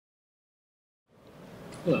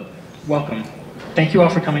Hello, welcome. Thank you all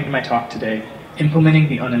for coming to my talk today, Implementing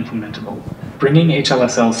the Unimplementable, Bringing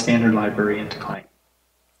HLSL's Standard Library into Clang.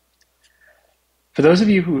 For those of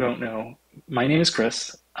you who don't know, my name is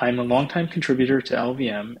Chris. I'm a longtime contributor to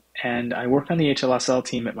LLVM, and I work on the HLSL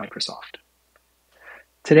team at Microsoft.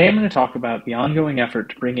 Today I'm going to talk about the ongoing effort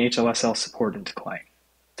to bring HLSL support into Clang,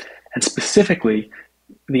 and specifically,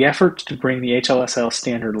 the effort to bring the HLSL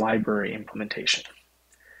Standard Library implementation.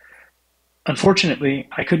 Unfortunately,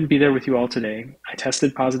 I couldn't be there with you all today. I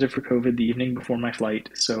tested positive for COVID the evening before my flight,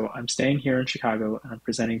 so I'm staying here in Chicago and I'm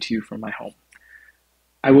presenting to you from my home.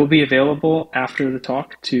 I will be available after the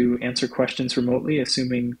talk to answer questions remotely,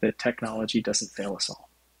 assuming that technology doesn't fail us all.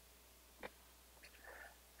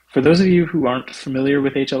 For those of you who aren't familiar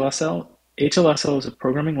with HLSL, HLSL is a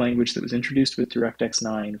programming language that was introduced with DirectX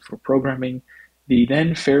 9 for programming the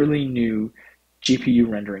then fairly new GPU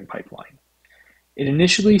rendering pipeline. It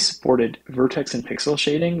initially supported vertex and pixel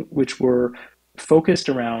shading, which were focused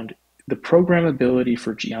around the programmability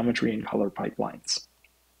for geometry and color pipelines.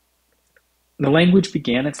 The language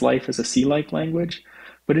began its life as a C-like language,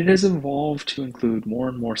 but it has evolved to include more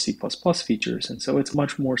and more C++ features, and so it's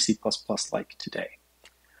much more C++-like today.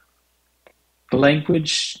 The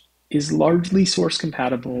language is largely source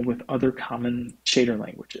compatible with other common shader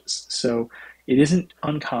languages, so it isn't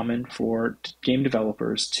uncommon for game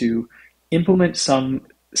developers to implement some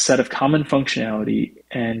set of common functionality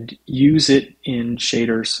and use it in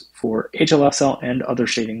shaders for HLSL and other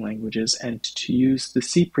shading languages, and to use the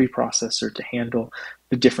C preprocessor to handle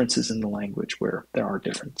the differences in the language where there are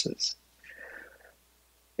differences.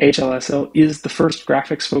 HLSL is the first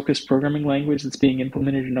graphics-focused programming language that's being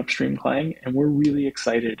implemented in upstream Clang, and we're really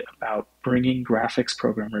excited about bringing graphics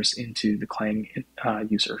programmers into the Clang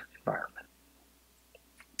user environment.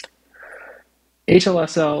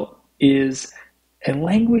 HLSL is a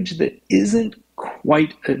language that isn't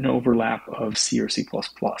quite an overlap of C or C++.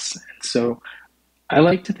 And so I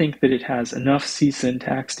like to think that it has enough C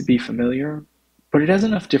syntax to be familiar, but it has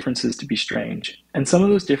enough differences to be strange. And some of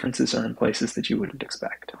those differences are in places that you wouldn't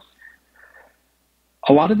expect.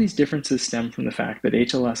 A lot of these differences stem from the fact that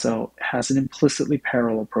HLSL has an implicitly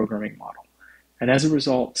parallel programming model. And as a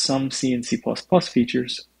result, some C and C++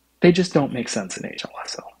 features, they just don't make sense in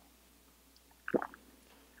HLSL.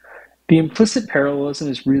 The implicit parallelism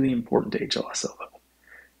is really important to HLSL, though.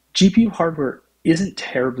 GPU hardware isn't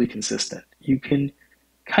terribly consistent. You can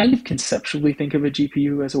kind of conceptually think of a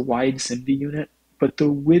GPU as a wide SIMD unit, but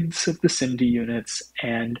the widths of the SIMD units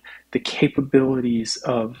and the capabilities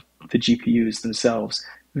of the GPUs themselves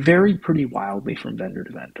vary pretty wildly from vendor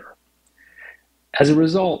to vendor. As a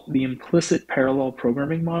result, the implicit parallel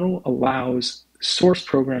programming model allows source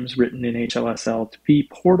programs written in HLSL to be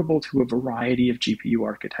portable to a variety of GPU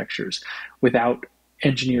architectures without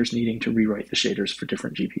engineers needing to rewrite the shaders for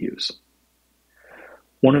different GPUs.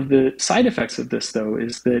 One of the side effects of this, though,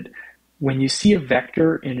 is that when you see a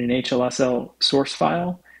vector in an HLSL source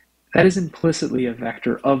file, that is implicitly a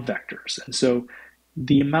vector of vectors. And so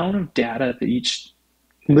the amount of data that each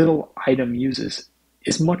little item uses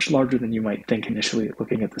is much larger than you might think initially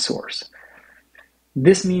looking at the source.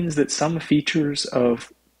 This means that some features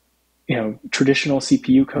of traditional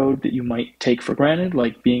CPU code that you might take for granted,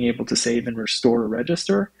 like being able to save and restore a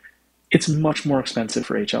register, it's much more expensive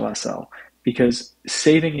for HLSL because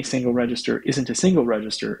saving a single register isn't a single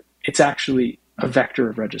register, it's actually a vector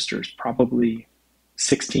of registers, probably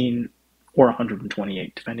 16 or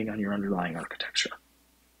 128, depending on your underlying architecture.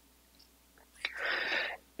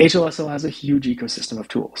 HLSL has a huge ecosystem of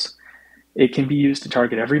tools. It can be used to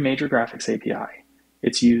target every major graphics API.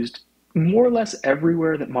 It's used more or less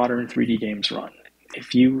everywhere that modern 3D games run.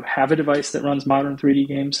 If you have a device that runs modern 3D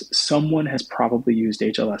games, someone has probably used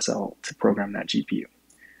HLSL to program that GPU.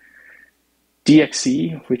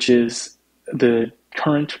 DXC, which is the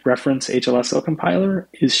current reference HLSL compiler,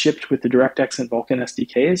 is shipped with the DirectX and Vulkan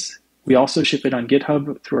SDKs. We also ship it on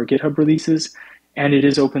GitHub through our GitHub releases, and it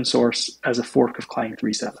is open source as a fork of Clang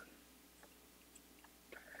 3.7.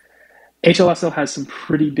 HLSL has some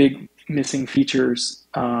pretty big missing features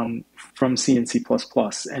from C and C++,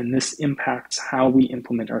 and this impacts how we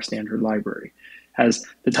implement our standard library. As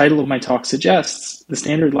the title of my talk suggests, the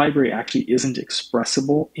standard library actually isn't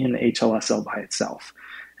expressible in HLSL by itself.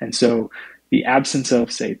 And so the absence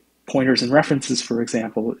of, say, pointers and references, for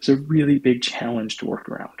example, is a really big challenge to work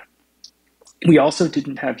around. We also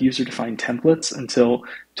didn't have user-defined templates until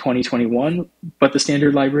 2021, but the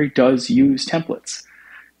standard library does use templates.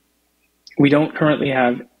 We don't currently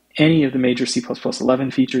have any of the major C++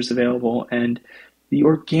 11 features available, and the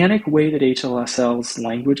organic way that HLSL's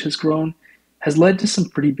language has grown has led to some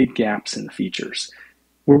pretty big gaps in the features.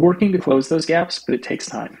 We're working to close those gaps, but it takes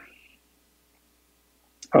time.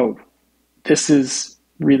 Oh, this is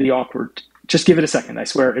really awkward. Just give it a second. I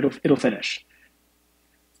swear it'll finish.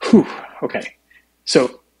 Whew, okay.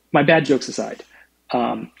 So my bad jokes aside,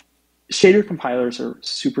 shader compilers are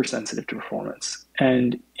super sensitive to performance,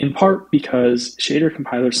 and in part because shader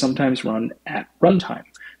compilers sometimes run at runtime.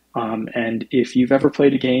 And if you've ever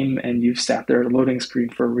played a game and you've sat there at a loading screen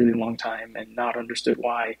for a really long time and not understood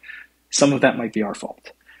why, some of that might be our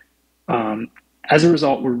fault. As a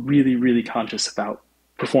result, we're really, really conscious about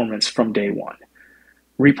performance from day one.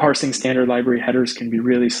 Reparsing standard library headers can be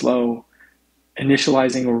really slow.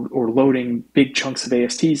 Initializing or loading big chunks of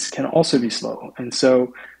ASTs can also be slow. And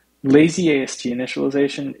so lazy AST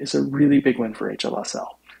initialization is a really big win for HLSL.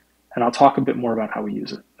 And I'll talk a bit more about how we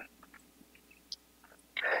use it.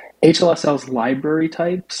 HLSL's library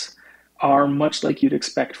types are much like you'd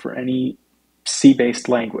expect for any C-based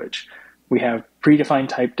language. We have predefined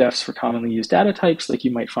type defs for commonly used data types like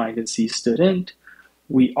you might find in C std_int.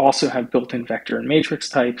 We also have built-in vector and matrix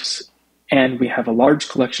types, and we have a large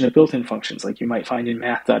collection of built-in functions like you might find in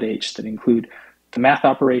math.h that include the math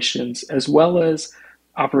operations as well as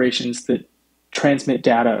operations that transmit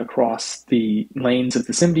data across the lanes of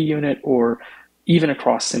the SIMD unit or even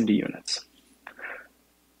across SIMD units.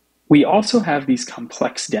 We also have these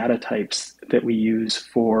complex data types that we use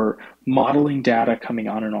for modeling data coming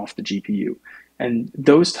on and off the GPU. And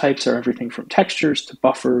those types are everything from textures to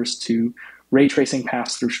buffers to ray tracing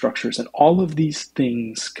pass-through structures. And all of these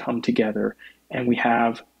things come together and we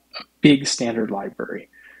have a big standard library.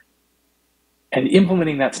 And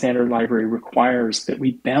implementing that standard library requires that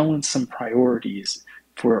we balance some priorities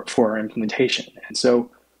for our implementation. And so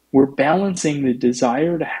we're balancing the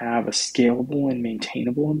desire to have a scalable and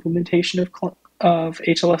maintainable implementation of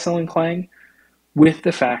HLSL and Clang with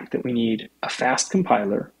the fact that we need a fast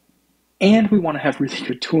compiler and we want to have really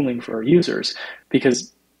good tooling for our users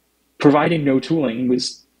because providing no tooling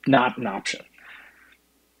was not an option.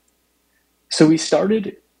 So we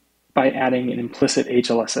started by adding an implicit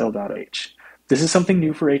HLSL.h. This is something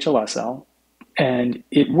new for HLSL, and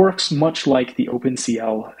it works much like the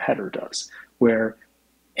OpenCL header does, where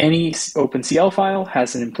any OpenCL file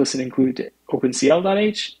has an implicit include to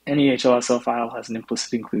OpenCL.h. Any HLSL file has an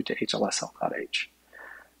implicit include to HLSL.h.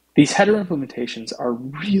 These header implementations are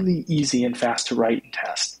really easy and fast to write and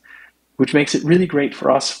test, which makes it really great for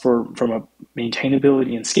us from a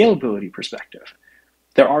maintainability and scalability perspective.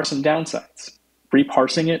 There are some downsides.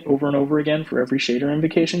 Reparsing it over and over again for every shader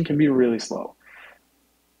invocation can be really slow.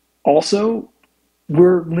 Also,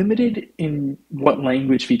 we're limited in what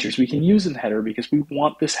language features we can use in the header because we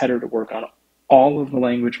want this header to work on all of the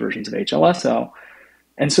language versions of HLSL.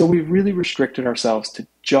 And so we've really restricted ourselves to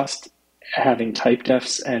just having type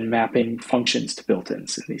defs and mapping functions to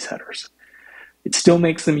built-ins in these headers. It still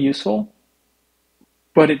makes them useful,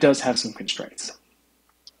 but it does have some constraints.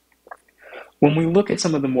 When we look at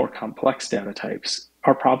some of the more complex data types,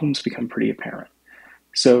 our problems become pretty apparent.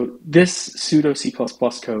 So this pseudo C++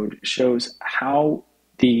 code shows how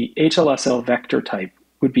the HLSL vector type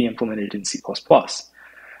would be implemented in C++.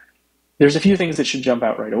 There's a few things that should jump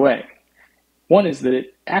out right away. One is that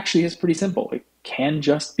it actually is pretty simple. It can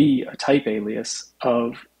just be a type alias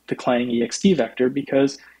of the Clang ext vector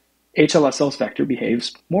because HLSL's vector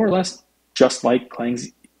behaves more or less just like Clang's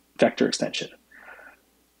vector extension.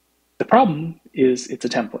 The problem is it's a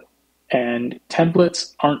template. And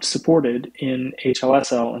templates aren't supported in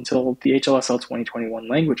HLSL until the HLSL 2021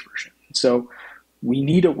 language version. So we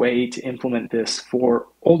need a way to implement this for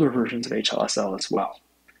older versions of HLSL as well.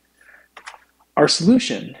 Our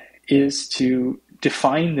solution is to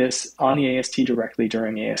define this on the AST directly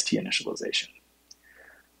during AST initialization.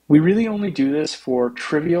 We really only do this for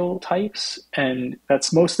trivial types, and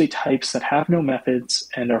that's mostly types that have no methods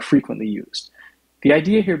and are frequently used. The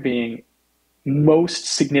idea here being most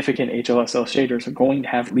significant HLSL shaders are going to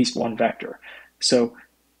have at least one vector. So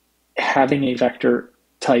having a vector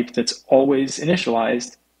type that's always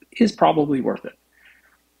initialized is probably worth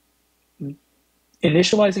it.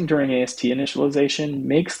 Initializing during AST initialization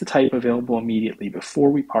makes the type available immediately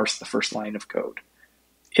before we parse the first line of code.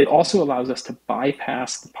 It also allows us to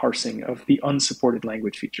bypass the parsing of the unsupported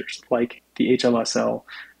language features, like the HLSL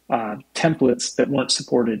templates that weren't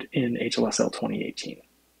supported in HLSL 2018.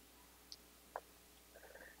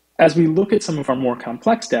 As we look at some of our more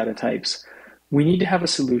complex data types, we need to have a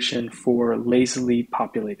solution for lazily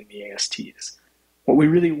populating the ASTs. What we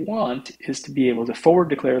really want is to be able to forward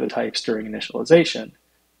declare the types during initialization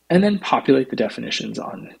and then populate the definitions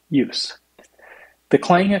on use. The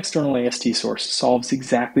Clang external AST source solves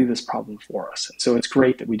exactly this problem for us, and so it's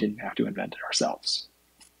great that we didn't have to invent it ourselves.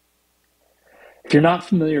 If you're not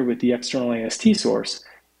familiar with the external AST source,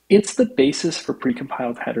 it's the basis for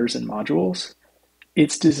precompiled headers and modules.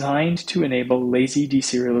 It's designed to enable lazy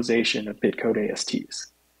deserialization of bitcode ASTs.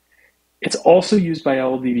 It's also used by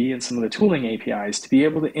LLVM and some of the tooling APIs to be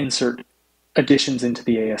able to insert additions into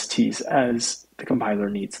the ASTs as the compiler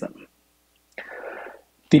needs them.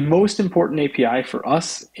 The most important API for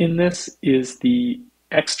us in this is the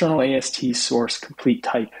external AST source complete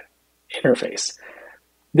type interface.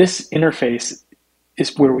 This interface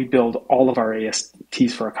is where we build all of our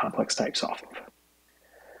ASTs for our complex types off of.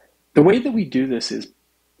 The way that we do this is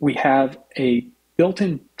we have a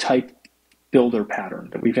built-in type builder pattern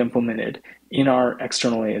that we've implemented in our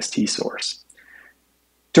external AST source.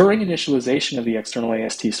 During initialization of the external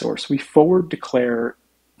AST source, we forward declare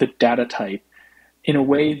the data type in a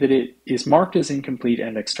way that it is marked as incomplete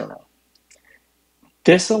and external.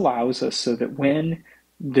 This allows us so that when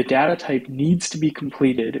the data type needs to be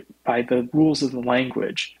completed by the rules of the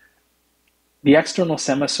language, the external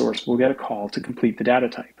semi-source will get a call to complete the data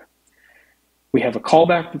type. We have a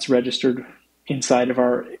callback that's registered inside of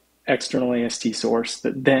our external AST source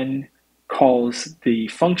that then calls the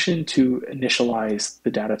function to initialize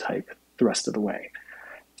the data type the rest of the way.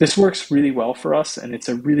 This works really well for us, and it's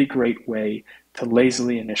a really great way to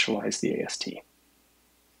lazily initialize the AST.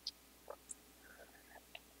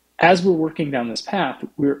 As we're working down this path,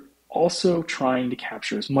 we're also trying to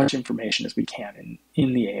capture as much information as we can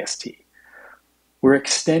in the AST. We're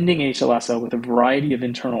extending HLSL with a variety of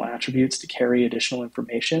internal attributes to carry additional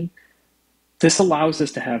information. This allows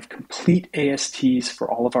us to have complete ASTs for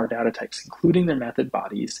all of our data types, including their method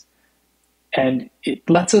bodies, and it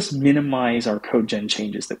lets us minimize our code gen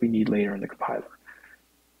changes that we need later in the compiler.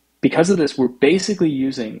 Because of this, we're basically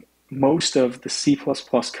using most of the C++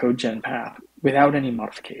 code gen path without any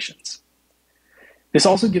modifications. This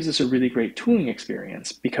also gives us a really great tooling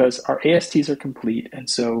experience because our ASTs are complete, and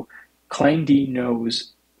so Clang D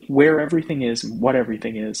knows where everything is and what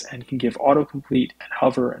everything is, and can give autocomplete and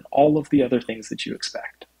hover and all of the other things that you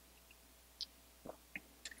expect.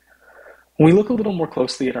 When we look a little more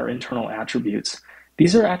closely at our internal attributes,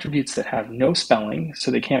 these are attributes that have no spelling, so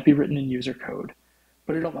they can't be written in user code,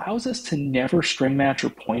 but it allows us to never string match or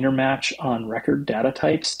pointer match on record data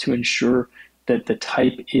types to ensure that the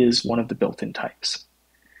type is one of the built-in types.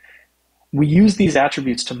 We use these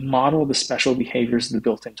attributes to model the special behaviors of the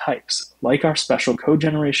built-in types, like our special code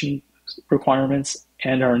generation requirements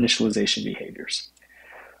and our initialization behaviors.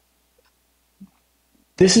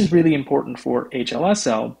 This is really important for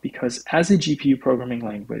HLSL because as a GPU programming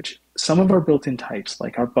language, some of our built-in types,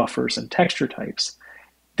 like our buffers and texture types,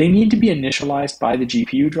 they need to be initialized by the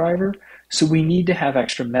GPU driver, so we need to have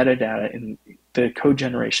extra metadata in the code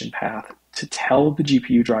generation path to tell the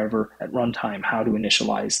GPU driver at runtime how to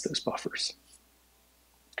initialize those buffers.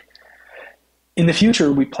 In the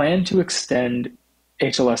future, we plan to extend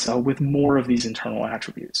HLSL with more of these internal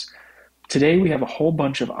attributes. Today, we have a whole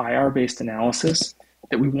bunch of IR-based analysis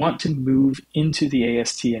that we want to move into the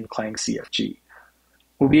AST and Clang CFG.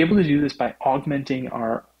 We'll be able to do this by augmenting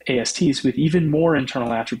our ASTs with even more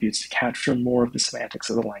internal attributes to capture more of the semantics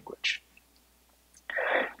of the language.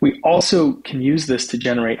 We also can use this to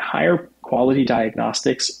generate higher quality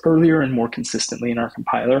diagnostics earlier and more consistently in our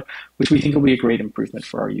compiler, which we think will be a great improvement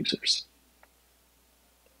for our users.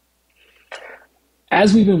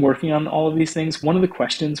 As we've been working on all of these things, one of the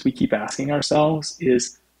questions we keep asking ourselves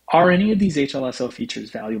is, are any of these HLSL features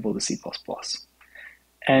valuable to C++?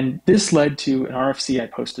 And this led to an RFC I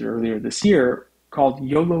posted earlier this year called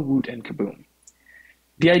YOLO, Woot, and Kaboom.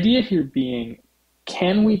 The idea here being,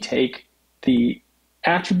 can we take the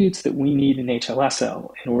attributes that we need in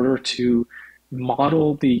HLSL in order to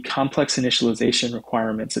model the complex initialization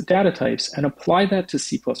requirements of data types and apply that to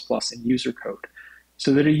C++ in user code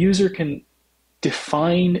so that a user can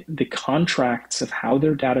define the contracts of how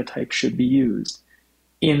their data type should be used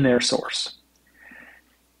in their source.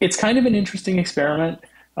 It's kind of an interesting experiment.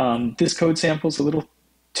 This code sample is a little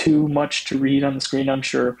too much to read on the screen, I'm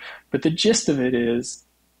sure, but the gist of it is,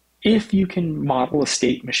 if you can model a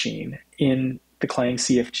state machine in the Clang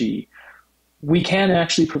CFG, we can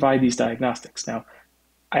actually provide these diagnostics. Now,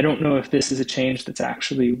 I don't know if this is a change that's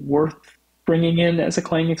actually worth bringing in as a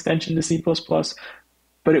Clang extension to C++,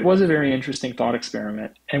 but it was a very interesting thought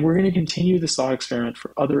experiment, and we're going to continue this thought experiment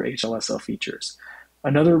for other HLSL features.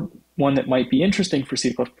 Another one that might be interesting for C++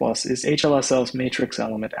 is HLSL's matrix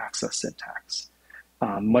element access syntax.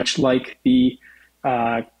 Much like the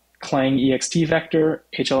Clang ext vector,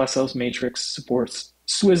 HLSL's matrix supports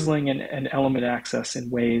swizzling and element access in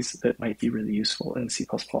ways that might be really useful in C++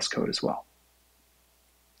 code as well.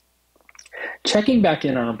 Checking back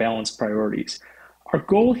in on our balanced priorities, our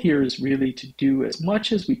goal here is really to do as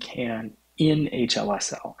much as we can in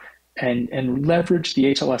HLSL and leverage the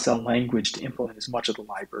HLSL language to implement as much of the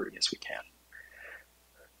library as we can.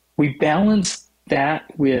 We balance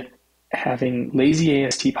that with having lazy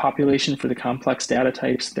AST population for the complex data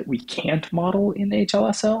types that we can't model in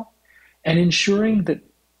HLSL, and ensuring that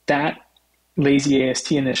that lazy AST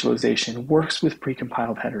initialization works with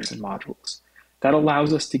precompiled headers and modules. That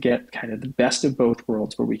allows us to get kind of the best of both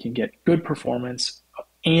worlds, where we can get good performance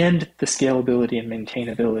and the scalability and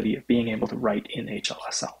maintainability of being able to write in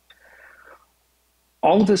HLSL.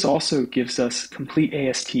 All of this also gives us complete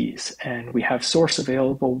ASTs, and we have source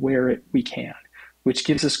available where we can, which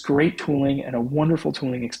gives us great tooling and a wonderful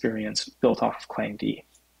tooling experience built off of Clang D.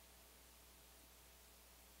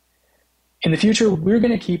 In the future, we're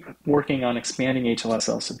going to keep working on expanding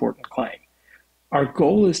HLSL support in Clang. Our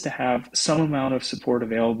goal is to have some amount of support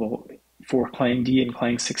available for Clang D and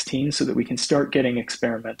Clang 16 so that we can start getting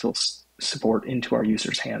experimental support into our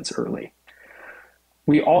users' hands early.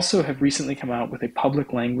 We also have recently come out with a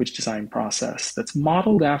public language design process that's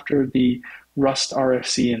modeled after the Rust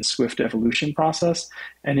RFC and Swift evolution process,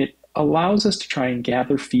 and it allows us to try and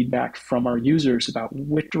gather feedback from our users about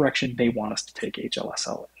which direction they want us to take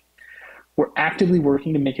HLSL in. We're actively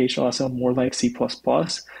working to make HLSL more like C++,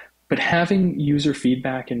 but having user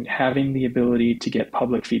feedback and having the ability to get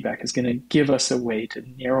public feedback is going to give us a way to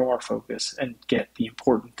narrow our focus and get the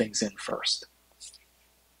important things in first.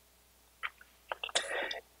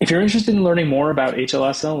 If you're interested in learning more about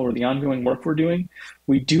HLSL or the ongoing work we're doing,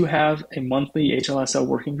 we do have a monthly HLSL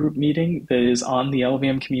working group meeting that is on the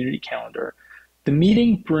LLVM community calendar. The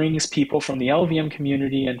meeting brings people from the LLVM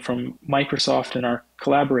community and from Microsoft and our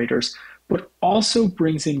collaborators, but also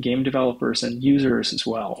brings in game developers and users as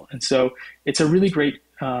well. And so it's a really great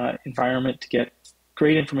environment to get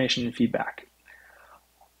great information and feedback.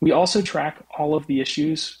 We also track all of the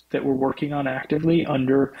issues that we're working on actively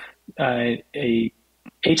under a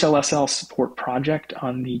HLSL support project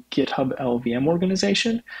on the GitHub LLVM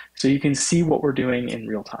organization, so you can see what we're doing in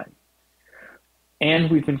real time. And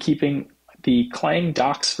we've been keeping the Clang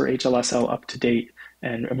docs for HLSL up to date,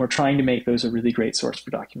 and we're trying to make those a really great source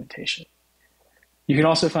for documentation. You can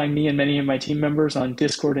also find me and many of my team members on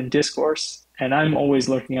Discord and Discourse, and I'm always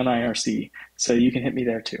lurking on IRC, so you can hit me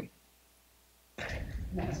there too.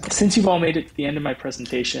 Since you've all made it to the end of my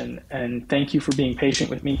presentation, and thank you for being patient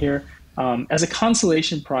with me here, as a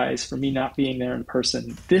consolation prize for me not being there in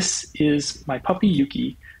person, this is my puppy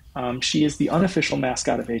Yuki. She is the unofficial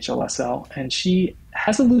mascot of HLSL, and she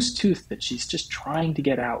has a loose tooth that she's just trying to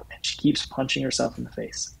get out, and she keeps punching herself in the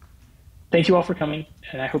face. Thank you all for coming,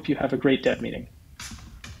 and I hope you have a great dev meeting.